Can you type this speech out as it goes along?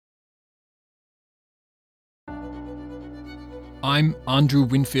I'm Andrew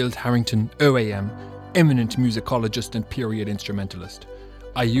Winfield Harrington, OAM, eminent musicologist and period instrumentalist.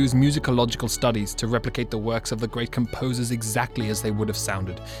 I use musicological studies to replicate the works of the great composers exactly as they would have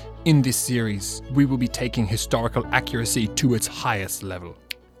sounded. In this series, we will be taking historical accuracy to its highest level.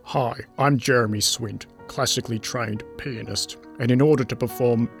 Hi, I'm Jeremy Swint, classically trained pianist, and in order to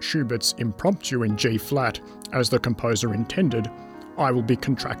perform Schubert's Impromptu in G-flat as the composer intended, I will be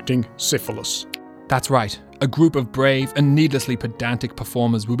contracting syphilis. That's right. A group of brave and needlessly pedantic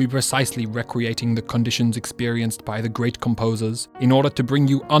performers will be precisely recreating the conditions experienced by the great composers in order to bring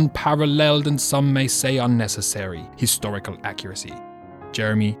you unparalleled and some may say unnecessary historical accuracy.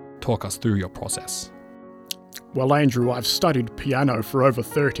 Jeremy, talk us through your process. Well, Andrew, I've studied piano for over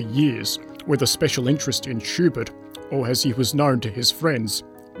 30 years, with a special interest in Schubert, or as he was known to his friends,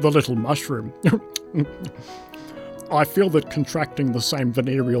 the Little Mushroom. I feel that contracting the same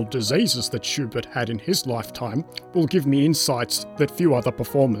venereal diseases that Schubert had in his lifetime will give me insights that few other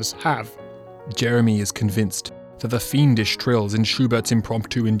performers have. Jeremy is convinced that the fiendish trills in Schubert's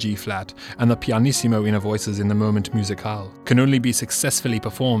Impromptu in G-flat and the pianissimo inner voices in the Moment musicale can only be successfully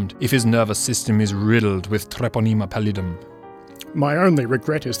performed if his nervous system is riddled with treponema pallidum. My only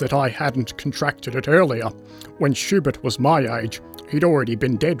regret is that I hadn't contracted it earlier. When Schubert was my age, he'd already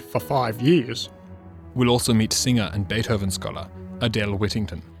been dead for 5 years. We'll also meet singer and Beethoven scholar Adele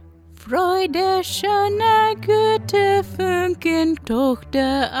Whittington. Freude schöner Goethe Funken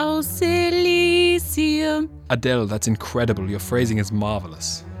Tochter aus Elysium. Adele, that's incredible. Your phrasing is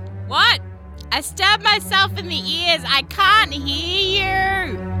marvelous. What? I stabbed myself in the ears. I can't hear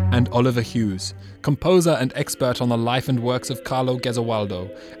you. And Oliver Hughes, composer and expert on the life and works of Carlo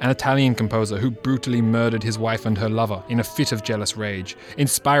Gesualdo, an Italian composer who brutally murdered his wife and her lover in a fit of jealous rage,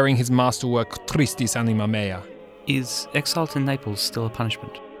 inspiring his masterwork Tristis Anima Mea. Is exile to Naples still a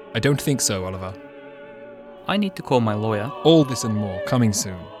punishment? I don't think so, Oliver. I need to call my lawyer. All this and more, coming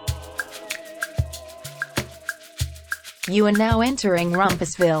soon. You are now entering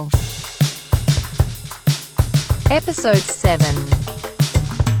Rumpusville. Episode 7.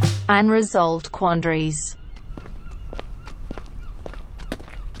 Unresolved Quandaries.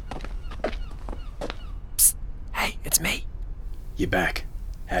 Psst. Hey, it's me. You're back.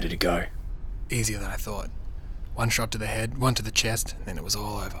 How did it go? Easier than I thought. One shot to the head, one to the chest, then it was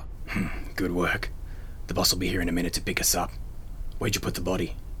all over. Good work. The boss will be here in a minute to pick us up. Where'd you put the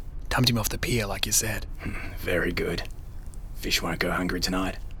body? Dumped him off the pier like you said. Very good. Fish won't go hungry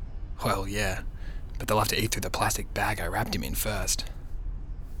tonight. Well, yeah. But they'll have to eat through the plastic bag I wrapped him in first.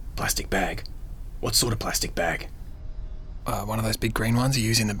 Plastic bag? What sort of plastic bag? One of those big green ones you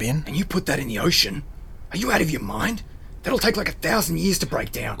use in the bin. And you put that in the ocean? Are you out of your mind? That'll take like 1,000 years to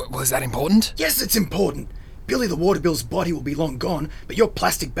break down. Was that important? Yes, it's important. Billy the Waterbill's body will be long gone, but your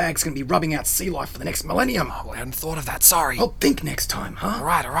plastic bag's gonna be rubbing out sea life for the next millennium. Oh, well, I hadn't thought of that, sorry. Well, think next time, huh?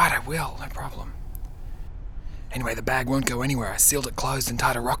 Alright, I will, no problem. Anyway, the bag won't go anywhere. I sealed it closed and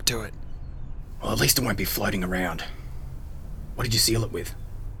tied a rock to it. Well, at least it won't be floating around. What did you seal it with?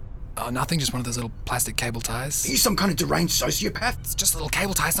 Oh, nothing, just one of those little plastic cable ties. Are you some kind of deranged sociopath? It's just a little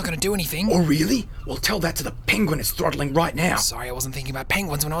cable tie, it's not going to do anything. Oh, really? Well, tell that to the penguin it's throttling right now. Sorry, I wasn't thinking about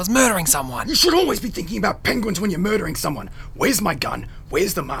penguins when I was murdering someone. You should always be thinking about penguins when you're murdering someone. Where's my gun?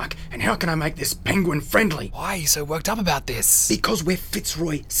 Where's the mark? And how can I make this penguin friendly? Why are you so worked up about this? Because we're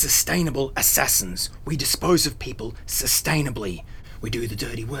Fitzroy Sustainable Assassins. We dispose of people sustainably. We do the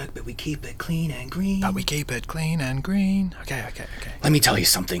dirty work, but we keep it clean and green. Okay. Let me tell you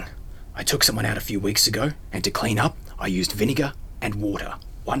something. I took someone out a few weeks ago, and to clean up, I used vinegar and water.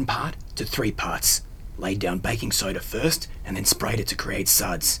 1 part to 3 parts. Laid down baking soda first, and then sprayed it to create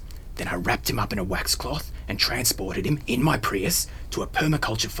suds. Then I wrapped him up in a wax cloth and transported him, in my Prius, to a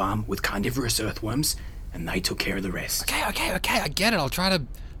permaculture farm with carnivorous earthworms, and they took care of the rest. Okay, I get it. I'll try to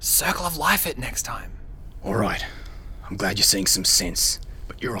circle of life it next time. Alright, I'm glad you're seeing some sense,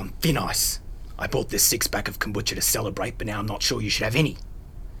 but you're on thin ice. I bought this 6-pack of kombucha to celebrate, but now I'm not sure you should have any.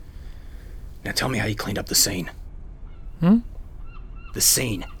 Now tell me how you cleaned up the scene. The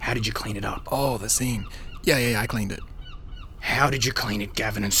scene. How did you clean it up? Oh, the scene. Yeah, I cleaned it. How did you clean it,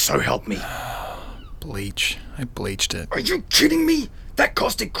 Gavin, and so help me? Bleach. I bleached it. Are you kidding me? That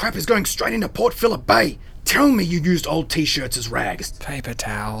caustic crap is going straight into Port Phillip Bay. Tell me you used old t-shirts as rags. Paper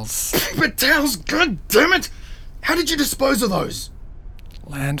towels. Paper towels? God damn it! How did you dispose of those?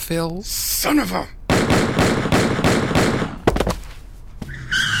 Landfills. Son of a...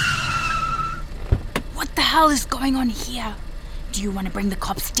 What the hell is going on here? Do you want to bring the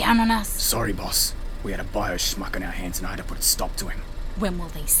cops down on us? Sorry, boss. We had a bio schmuck on our hands and I had to put a stop to him. When will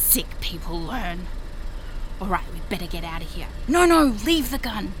these sick people learn? Alright, we better get out of here. No, leave the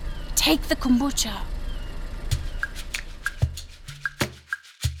gun. Take the kombucha.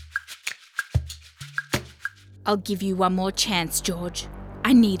 I'll give you one more chance, George.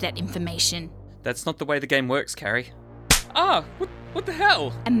 I need that information. That's not the way the game works, Carrie. Ah! What the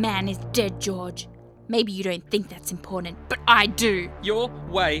hell? A man is dead, George. Maybe you don't think that's important, but I do. You're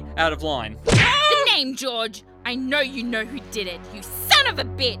way out of line. The name, George! I know you know who did it, you son of a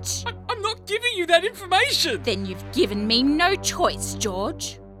bitch! I'm not giving you that information! Then you've given me no choice,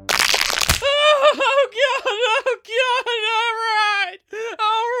 George. Oh God,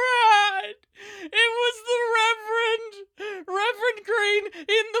 alright! It was the Reverend Green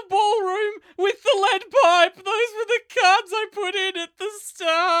in the ballroom with the lead pipe. Those were the cards I put in at the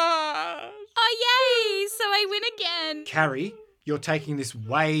start. Oh yay, so I win again. Carrie, you're taking this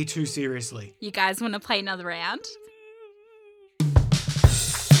way too seriously. You guys want to play another round?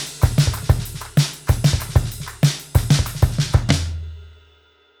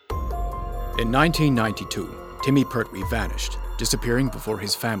 In 1992, Timmy Pertwee vanished, disappearing before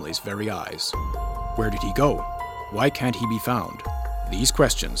his family's very eyes. Where did he go? Why can't he be found? These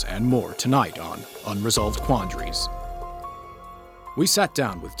questions and more tonight on Unresolved Quandaries. We sat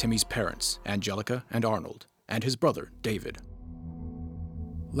down with Timmy's parents, Angelica and Arnold, and his brother, David.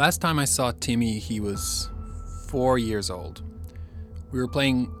 Last time I saw Timmy, he was 4 years old. We were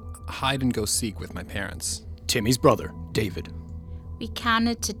playing hide and go seek with my parents. Timmy's brother, David. We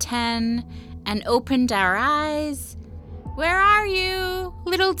counted to 10 and opened our eyes. Where are you,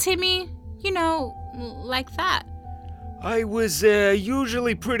 little Timmy? You know, like that. I was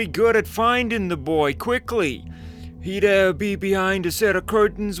usually pretty good at finding the boy quickly. He'd be behind a set of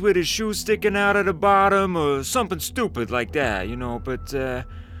curtains with his shoe sticking out at the bottom or something stupid like that, you know, but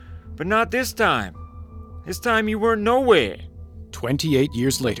not this time. This time you weren't nowhere. 28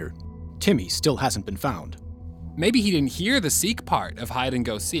 years later, Timmy still hasn't been found. Maybe he didn't hear the seek part of hide and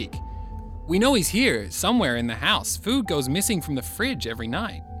go seek. We know he's here, somewhere in the house. Food goes missing from the fridge every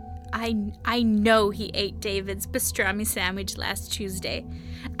night. I know he ate David's pastrami sandwich last Tuesday.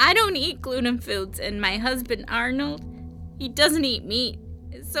 I don't eat gluten foods, and my husband Arnold, he doesn't eat meat,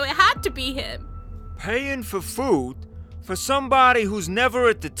 so it had to be him. Paying for food for somebody who's never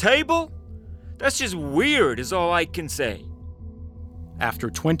at the table? That's just weird is all I can say. After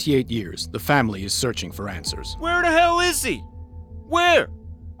 28 years, the family is searching for answers. Where the hell is he? Where?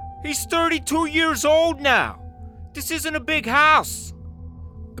 He's 32 years old now. This isn't a big house.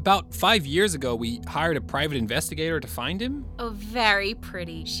 About 5 years ago, we hired a private investigator to find him. Oh, very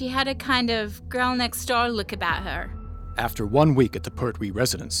pretty. She had a kind of girl next door look about her. After 1 week at the Pertwee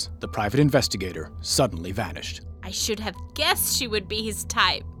residence, the private investigator suddenly vanished. I should have guessed she would be his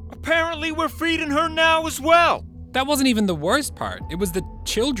type. Apparently we're feeding her now as well. That wasn't even the worst part. It was the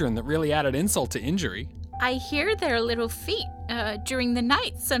children that really added insult to injury. I hear their little feet during the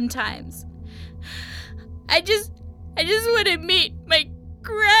night sometimes. I just want to meet my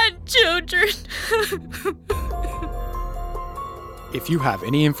grandchildren. If you have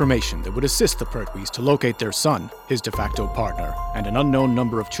any information that would assist the Pertwees to locate their son, his de facto partner, and an unknown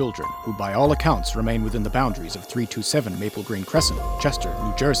number of children who by all accounts remain within the boundaries of 327 Maple Green Crescent, Chester,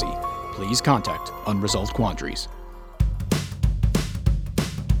 New Jersey, please contact Unresolved Quandaries.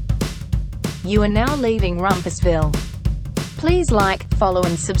 You are now leaving Rumpusville. Please like, follow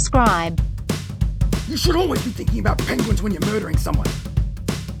and subscribe. You should always be thinking about penguins when you're murdering someone.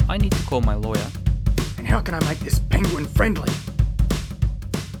 I need to call my lawyer. And how can I make this penguin friendly?